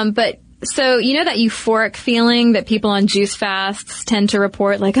 but So, you know that euphoric feeling that people on juice fasts tend to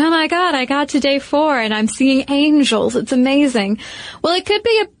report, like, oh my God, I got to day 4 and I'm seeing angels. It's amazing. Well, it could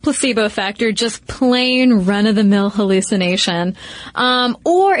be a placebo effect or just plain run-of-the-mill hallucination.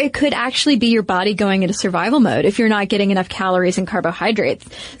 Or it could actually be your body going into survival mode if you're not getting enough calories and carbohydrates.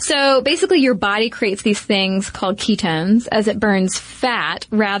 So basically your body creates these things called ketones as it burns fat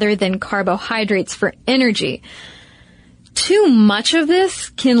rather than carbohydrates for energy. Too much of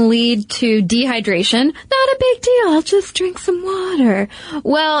this can lead to dehydration. Not a big deal. I'll just drink some water.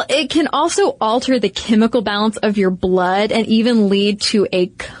 Well, it can also alter the chemical balance of your blood and even lead to a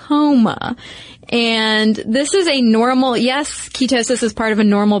coma. And this is a normal, yes, ketosis is part of a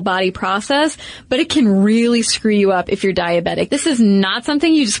normal body process, but it can really screw you up if you're diabetic. This is not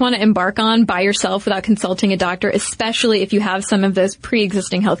something you just want to embark on by yourself without consulting a doctor, especially if you have some of those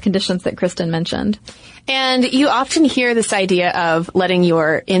pre-existing health conditions that Kristen mentioned. And you often hear this idea of letting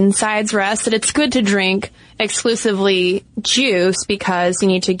your insides rest, that it's good to drink exclusively juice because you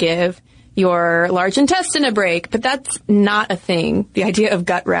need to give your large intestine a break, but that's not a thing, the idea of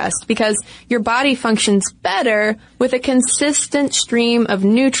gut rest, because your body functions better with a consistent stream of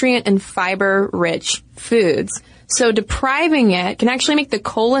nutrient and fiber-rich foods. So depriving it can actually make the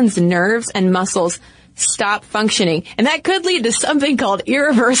colon's nerves and muscles stop functioning, and that could lead to something called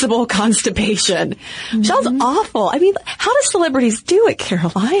irreversible constipation. Sounds awful. I mean, how do celebrities do it,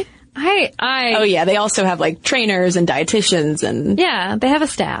 Caroline? Oh yeah, they also have like trainers and dietitians and... Yeah, they have a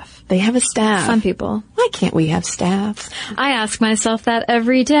staff. They have a staff. Fun people. Why can't we have staff? I ask myself that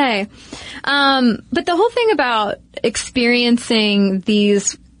every day. But the whole thing about experiencing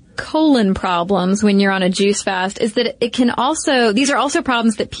these colon problems when you're on a juice fast is that it can also, these are also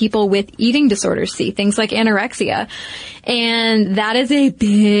problems that people with eating disorders see, things like anorexia. And that is a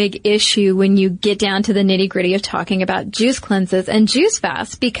big issue when you get down to the nitty-gritty of talking about juice cleanses and juice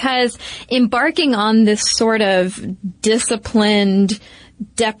fasts, because embarking on this sort of disciplined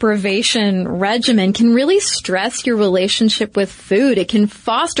deprivation regimen can really stress your relationship with food. It can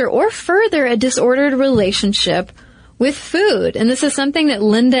foster or further a disordered relationship with food. And this is something that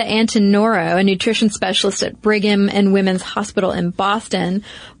Linda Antonoro, a nutrition specialist at Brigham and Women's Hospital in Boston,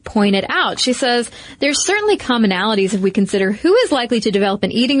 pointed out. She says, there's certainly commonalities if we consider who is likely to develop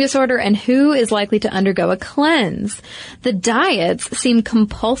an eating disorder and who is likely to undergo a cleanse. The diets seem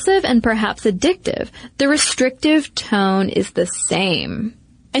compulsive and perhaps addictive. The restrictive tone is the same.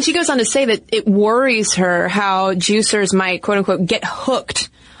 And she goes on to say that it worries her how juicers might, quote unquote, get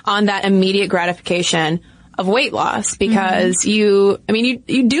hooked on that immediate gratification of weight loss, because you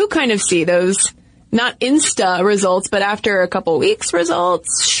do kind of see those, not insta results, but after a couple weeks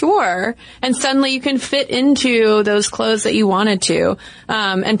results, sure. And suddenly you can fit into those clothes that you wanted to.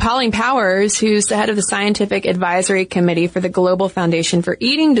 And Pauline Powers, who's the head of the Scientific Advisory Committee for the Global Foundation for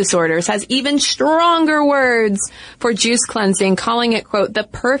Eating Disorders, has even stronger words for juice cleansing, calling it, quote, the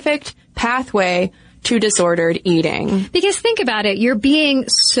perfect pathway to disordered eating. Because think about it, you're being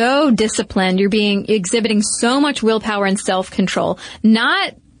so disciplined, you're exhibiting so much willpower and self-control,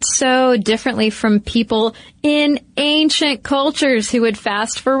 not so differently from people in ancient cultures who would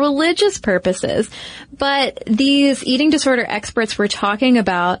fast for religious purposes. But these eating disorder experts were talking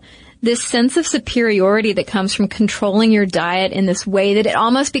about this sense of superiority that comes from controlling your diet in this way that it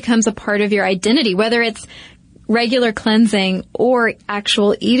almost becomes a part of your identity, whether it's regular cleansing or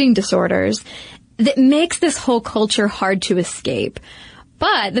actual eating disorders, that makes this whole culture hard to escape.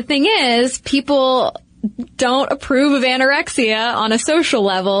 But the thing is, people don't approve of anorexia on a social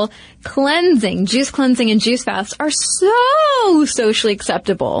level. Juice cleansing and juice fasts are so socially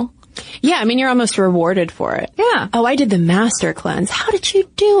acceptable. Yeah, I mean, you're almost rewarded for it. Yeah. Oh, I did the master cleanse. How did you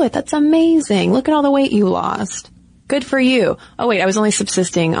do it? That's amazing. Look at all the weight you lost. Good for you. Oh, wait, I was only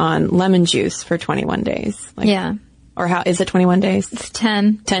subsisting on lemon juice for 21 days. Yeah. Or how, is it 21 days? It's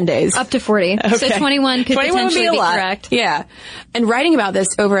 10. 10 days. Up to 40. Okay. So 21 could 21 potentially would be a lot. correct. Yeah. And writing about this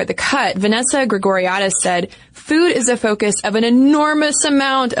over at The Cut, Vanessa Gregoriadis said, food is the focus of an enormous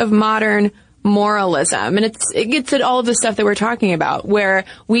amount of modern moralism. And it gets at all of the stuff that we're talking about, where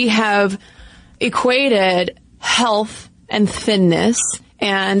we have equated health and thinness,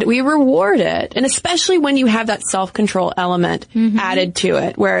 and we reward it. And especially when you have that self-control element added to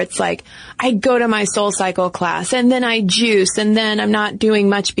it, where it's like, I go to my Soul Cycle class, and then I juice, and then I'm not doing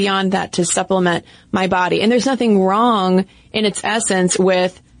much beyond that to supplement my body. And there's nothing wrong in its essence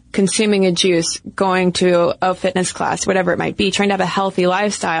with consuming a juice, going to a fitness class, whatever it might be, trying to have a healthy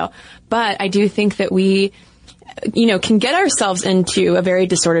lifestyle. But I do think that we, can get ourselves into a very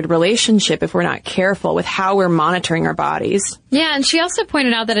disordered relationship if we're not careful with how we're monitoring our bodies. Yeah, and she also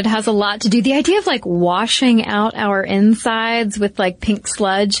pointed out that it has a lot to do, the idea of like washing out our insides with like pink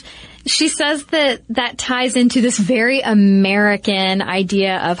sludge She says that ties into this very American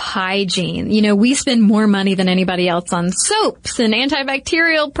idea of hygiene. You know, we spend more money than anybody else on soaps and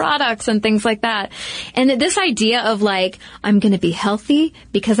antibacterial products and things like that. And this idea of like, I'm going to be healthy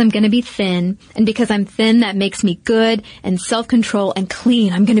because I'm going to be thin. And because I'm thin, that makes me good and self-control and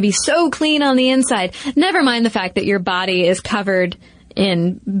clean. I'm going to be so clean on the inside. Never mind the fact that your body is covered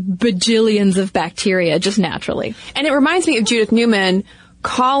in bajillions of bacteria just naturally. And it reminds me of Judith Newman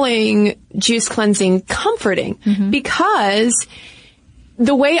calling juice cleansing comforting, because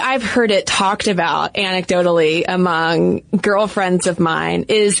the way I've heard it talked about anecdotally among girlfriends of mine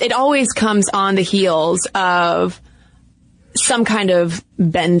is it always comes on the heels of some kind of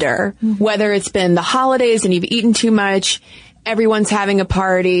bender, whether it's been the holidays and you've eaten too much, everyone's having a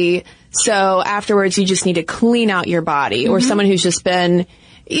party, so afterwards you just need to clean out your body, or someone who's just been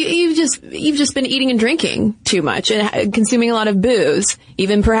You've just been eating and drinking too much and consuming a lot of booze,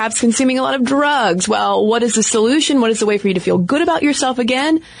 even perhaps consuming a lot of drugs. Well, what is the solution? What is the way for you to feel good about yourself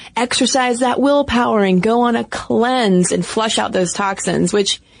again? Exercise that willpower and go on a cleanse and flush out those toxins,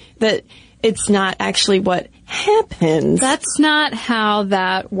 it's not actually what happens. That's not how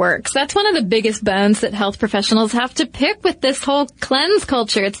that works. That's one of the biggest bones that health professionals have to pick with this whole cleanse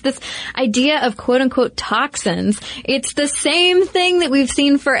culture. It's this idea of quote unquote toxins. It's the same thing that we've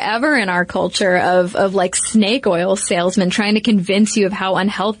seen forever in our culture of like snake oil salesmen trying to convince you of how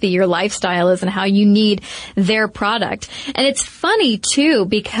unhealthy your lifestyle is and how you need their product. And it's funny too,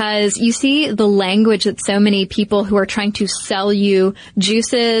 because you see the language that so many people who are trying to sell you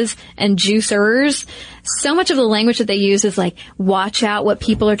juices and juicers, so much of the language that they use is like, watch out what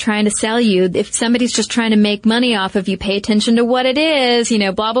people are trying to sell you. If somebody's just trying to make money off of you, pay attention to what it is,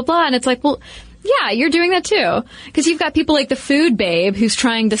 blah, blah, blah. And it's like, well, yeah, you're doing that too. Because you've got people like the Food Babe who's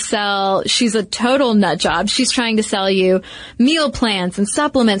trying to sell, she's a total nut job. She's trying to sell you meal plans and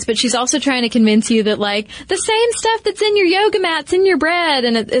supplements, but she's also trying to convince you that like the same stuff that's in your yoga mats, in your bread.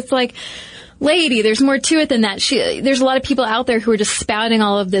 And it's like, lady, there's more to it than that. There's a lot of people out there who are just spouting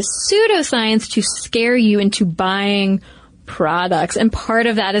all of this pseudoscience to scare you into buying products. And part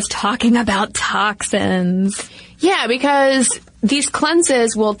of that is talking about toxins. Yeah, because these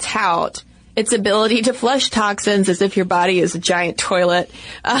cleanses will tout its ability to flush toxins as if your body is a giant toilet,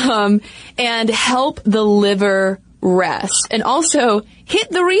 and help the liver rest. And also hit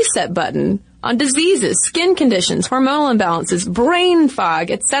the reset button on diseases, skin conditions, hormonal imbalances, brain fog,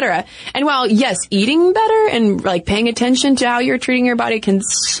 etc. And while, yes, eating better and like paying attention to how you're treating your body can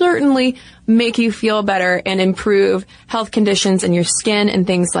certainly make you feel better and improve health conditions in your skin and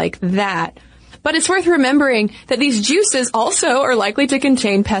things like that. But it's worth remembering that these juices also are likely to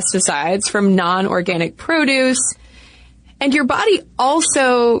contain pesticides from non-organic produce. And your body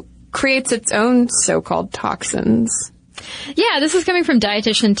also creates its own so-called toxins. Yeah, this is coming from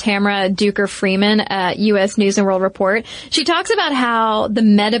dietitian Tamara Duker-Freeman at U.S. News and World Report. She talks about how the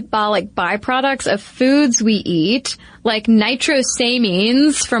metabolic byproducts of foods we eat, like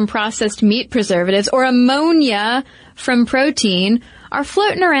nitrosamines from processed meat preservatives or ammonia from protein, are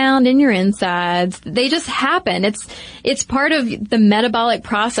floating around in your insides. They just happen. It's part of the metabolic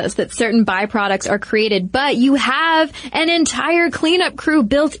process that certain byproducts are created, but you have an entire cleanup crew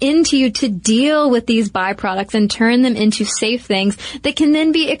built into you to deal with these byproducts and turn them into safe things that can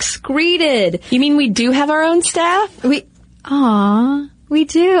then be excreted. You mean we do have our own staff? We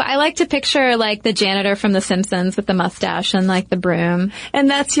do. I like to picture like the janitor from The Simpsons with the mustache and like the broom. And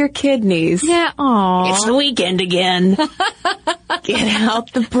that's your kidneys. Yeah, aw. It's the weekend again. Get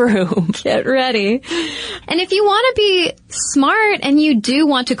out the broom. Get ready. And if you want to be smart and you do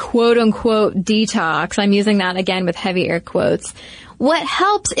want to quote unquote detox, I'm using that again with heavy air quotes, what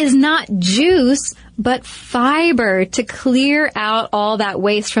helps is not juice, but fiber to clear out all that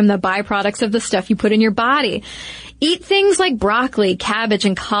waste from the byproducts of the stuff you put in your body. Eat things like broccoli, cabbage,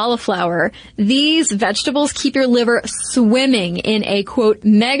 and cauliflower. These vegetables keep your liver swimming in a, quote,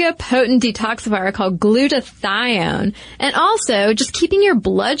 mega potent detoxifier called glutathione. And also, just keeping your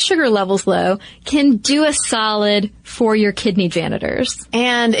blood sugar levels low can do a solid for your kidney janitors.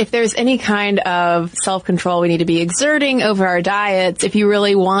 And if there's any kind of self-control we need to be exerting over our diets, if you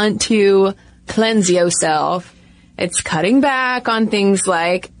really want to cleanse yourself, it's cutting back on things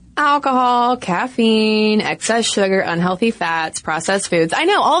like alcohol, caffeine, excess sugar, unhealthy fats, processed foods. I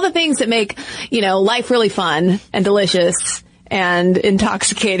know, all the things that make, life really fun and delicious and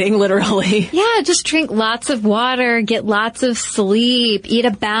intoxicating, literally. Yeah, just drink lots of water, get lots of sleep, eat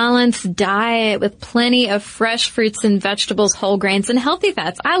a balanced diet with plenty of fresh fruits and vegetables, whole grains, and healthy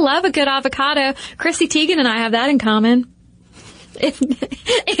fats. I love a good avocado. Chrissy Teigen and I have that in common.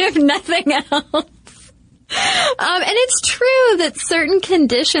 If nothing else. And it's true that certain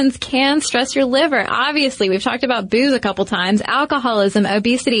conditions can stress your liver. Obviously, we've talked about booze a couple times. Alcoholism,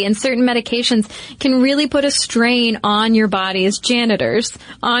 obesity, and certain medications can really put a strain on your body as janitors,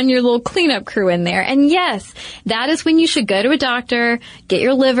 on your little cleanup crew in there. And yes, that is when you should go to a doctor, get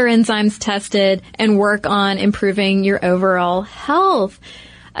your liver enzymes tested, and work on improving your overall health.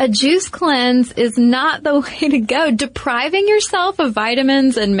 A juice cleanse is not the way to go. Depriving yourself of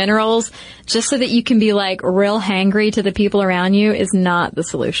vitamins and minerals just so that you can be like real hangry to the people around you is not the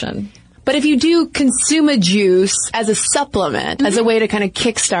solution. But if you do consume a juice as a supplement, as a way to kind of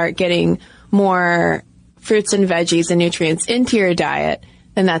kickstart getting more fruits and veggies and nutrients into your diet,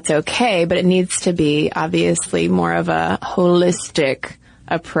 then that's okay. But it needs to be obviously more of a holistic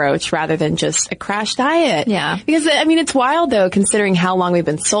approach rather than just a crash diet. Yeah. Because, I mean, it's wild, though, considering how long we've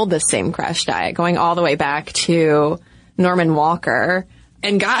been sold this same crash diet, going all the way back to Norman Walker.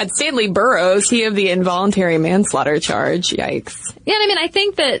 And God, Stanley Burroughs, he of the involuntary manslaughter charge. Yikes. Yeah, I mean, I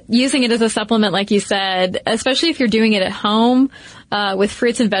think that using it as a supplement, like you said, especially if you're doing it at home, with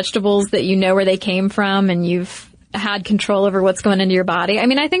fruits and vegetables that you know where they came from and you've had control over what's going into your body. I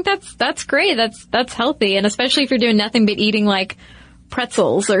mean, I think that's great. That's healthy. And especially if you're doing nothing but eating like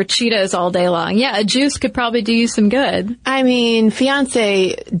pretzels or Cheetos all day long. Yeah, a juice could probably do you some good. I mean,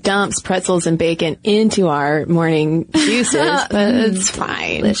 fiance dumps pretzels and bacon into our morning juices, but it's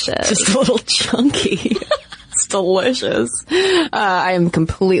fine. Delicious. Just a little chunky. It's delicious. I am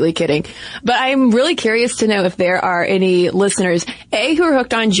completely kidding. But I'm really curious to know if there are any listeners, A, who are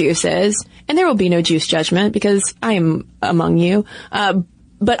hooked on juices, and there will be no juice judgment because I am among you,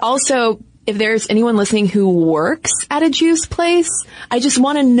 but also if there's anyone listening who works at a juice place. I just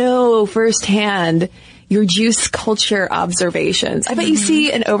want to know firsthand your juice culture observations. I bet you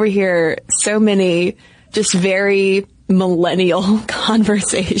see and overhear so many just very millennial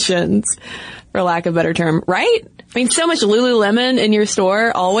conversations, for lack of a better term, right? I mean, so much Lululemon in your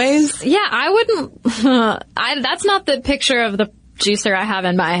store always. Yeah, I wouldn't, that's not the picture of the juicer I have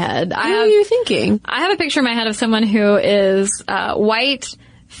in my head. What are you thinking? I have a picture in my head of someone who is white,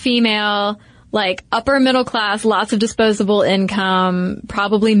 female, like upper middle class, lots of disposable income,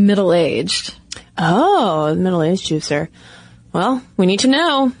 probably middle-aged. Oh, middle-aged juicer. Well, we need to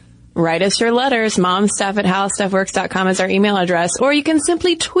know. Write us your letters. momstuff@howstuffworks.com is our email address. Or you can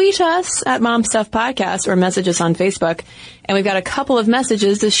simply tweet us at momstuffpodcast or message us on Facebook. And we've got a couple of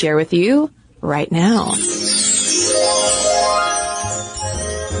messages to share with you right now.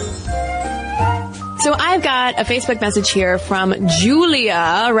 So I've got a Facebook message here from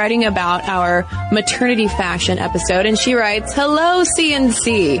Julia writing about our maternity fashion episode. And she writes, "Hello,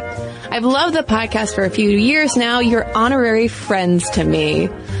 CNC. I've loved the podcast for a few years now. You're honorary friends to me.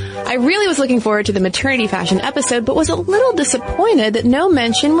 I really was looking forward to the maternity fashion episode, but was a little disappointed that no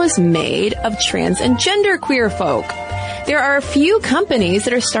mention was made of trans and gender queer folk. There are a few companies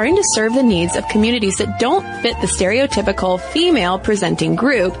that are starting to serve the needs of communities that don't fit the stereotypical female-presenting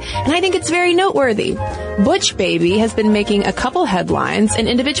group, and I think it's very noteworthy. Butch Baby has been making a couple headlines, and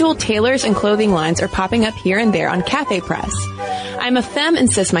individual tailors and clothing lines are popping up here and there on Cafe Press. I'm a femme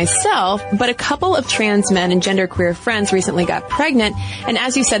and cis myself, but a couple of trans men and genderqueer friends recently got pregnant, and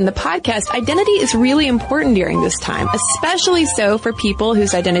as you said in the podcast, identity is really important during this time, especially so for people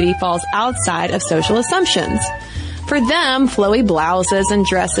whose identity falls outside of social assumptions. For them, flowy blouses and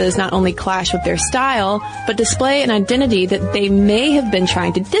dresses not only clash with their style, but display an identity that they may have been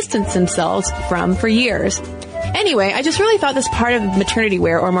trying to distance themselves from for years. Anyway, I just really thought this part of maternity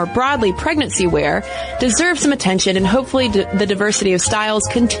wear, or more broadly pregnancy wear, deserves some attention, and hopefully the diversity of styles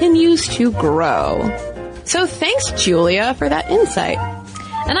continues to grow." So thanks, Julia, for that insight.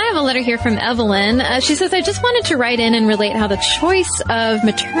 And I have a letter here from Evelyn. She says, "I just wanted to write in and relate how the choice of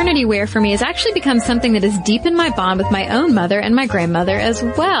maternity wear for me has actually become something that has deepened my bond with my own mother and my grandmother as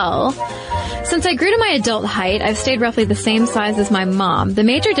well. Since I grew to my adult height, I've stayed roughly the same size as my mom. The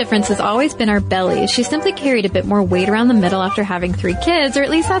major difference has always been our bellies. She simply carried a bit more weight around the middle after having 3 kids, or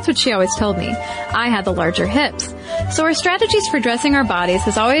at least that's what she always told me. I had the larger hips. So our strategies for dressing our bodies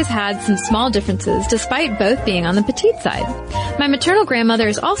has always had some small differences, despite both being on the petite side. My maternal grandmother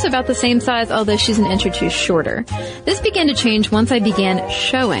is also about the same size, although she's an inch or two shorter. This began to change once I began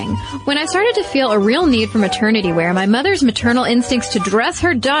showing. When I started to feel a real need for maternity wear, my mother's maternal instincts to dress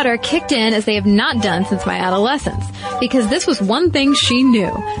her daughter kicked in as they have not done since my adolescence. Because this was one thing she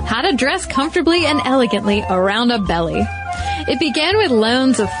knew, how to dress comfortably and elegantly around a belly. It began with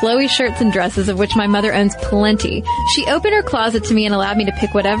loans of flowy shirts and dresses, of which my mother owns plenty. She opened her closet to me and allowed me to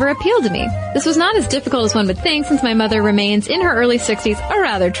pick whatever appealed to me. This was not as difficult as one would think, since my mother remains, in her early 60s, a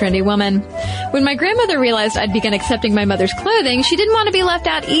rather trendy woman. When my grandmother realized I'd begun accepting my mother's clothing, she didn't want to be left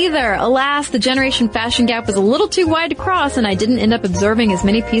out either. Alas, the generation fashion gap was a little too wide to cross, and I didn't end up absorbing as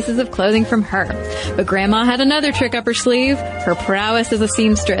many pieces of clothing from her. But Grandma had another trick up her sleeve, her prowess as a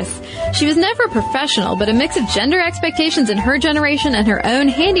seamstress. She was never a professional, but a mix of gender expectations in her generation and her own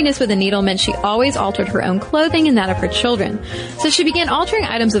handiness with a needle meant she always altered her own clothing and that of her children. So she began altering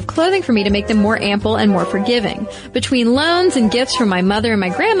items of clothing for me to make them more ample and more forgiving. Between loans and gifts from my mother and my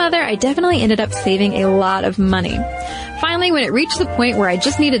grandmother, I definitely ended up saving a lot of money. Finally, when it reached the point where I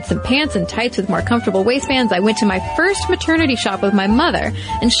just needed some pants and tights with more comfortable waistbands, I went to my first maternity shop with my mother,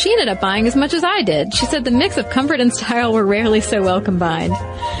 and she ended up buying as much as I did. She said the mix of comfort and style were rarely so well combined.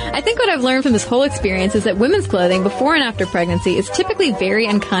 I think what I've learned from this whole experience is that women's clothing before and after pregnancy is typically very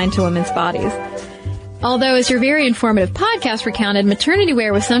unkind to women's bodies. Although, as your very informative podcast recounted, maternity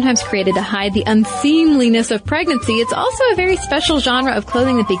wear was sometimes created to hide the unseemliness of pregnancy, it's also a very special genre of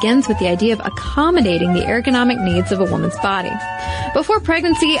clothing that begins with the idea of accommodating the ergonomic needs of a woman's body. Before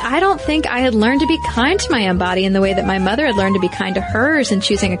pregnancy, I don't think I had learned to be kind to my own body in the way that my mother had learned to be kind to hers in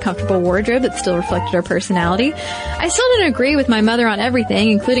choosing a comfortable wardrobe that still reflected her personality. I still didn't agree with my mother on everything,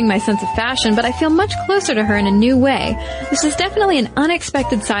 including my sense of fashion, but I feel much closer to her in a new way. This is definitely an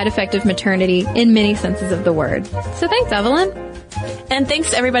unexpected side effect of maternity in many senses of the word. So thanks, Evelyn. And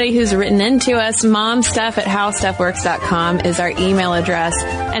thanks to everybody who's written into us. momstuff@howstuffworks.com is our email address.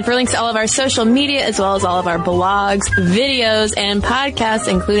 And for links to all of our social media, as well as all of our blogs, videos, and podcasts,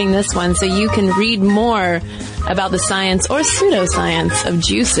 including this one, so you can read more about the science or pseudoscience of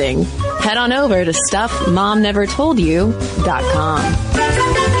juicing, head on over to stuffmomnevertoldyou.com.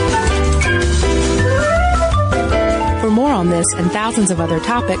 For more on this and thousands of other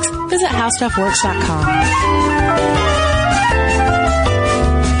topics, visit howstuffworks.com.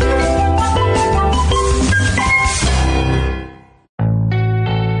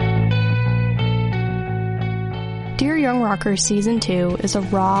 Dear Young Rocker Season 2 is a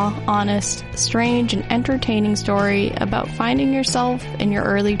raw, honest, strange, and entertaining story about finding yourself in your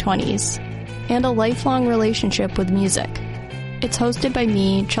early 20s and a lifelong relationship with music. It's hosted by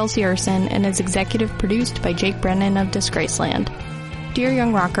me, Chelsea Urson, and is executive produced by Jake Brennan of Disgraceland. Dear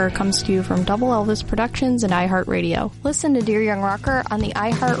Young Rocker comes to you from Double Elvis Productions and iHeartRadio. Listen to Dear Young Rocker on the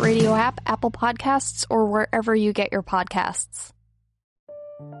iHeartRadio app, Apple Podcasts, or wherever you get your podcasts.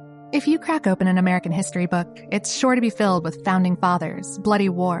 If you crack open an American history book, it's sure to be filled with founding fathers, bloody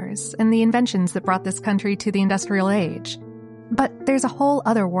wars, and the inventions that brought this country to the industrial age. But there's a whole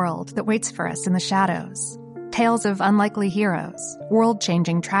other world that waits for us in the shadows. Tales of unlikely heroes,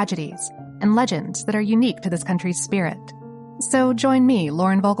 world-changing tragedies, and legends that are unique to this country's spirit. So join me,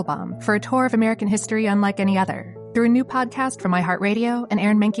 Lauren Vogelbaum, for a tour of American history unlike any other, through a new podcast from iHeartRadio and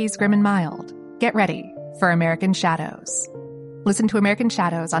Aaron Mahnke's Grim and Mild. Get ready for American Shadows. Listen to American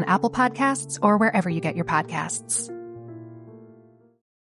Shadows on Apple Podcasts or wherever you get your podcasts.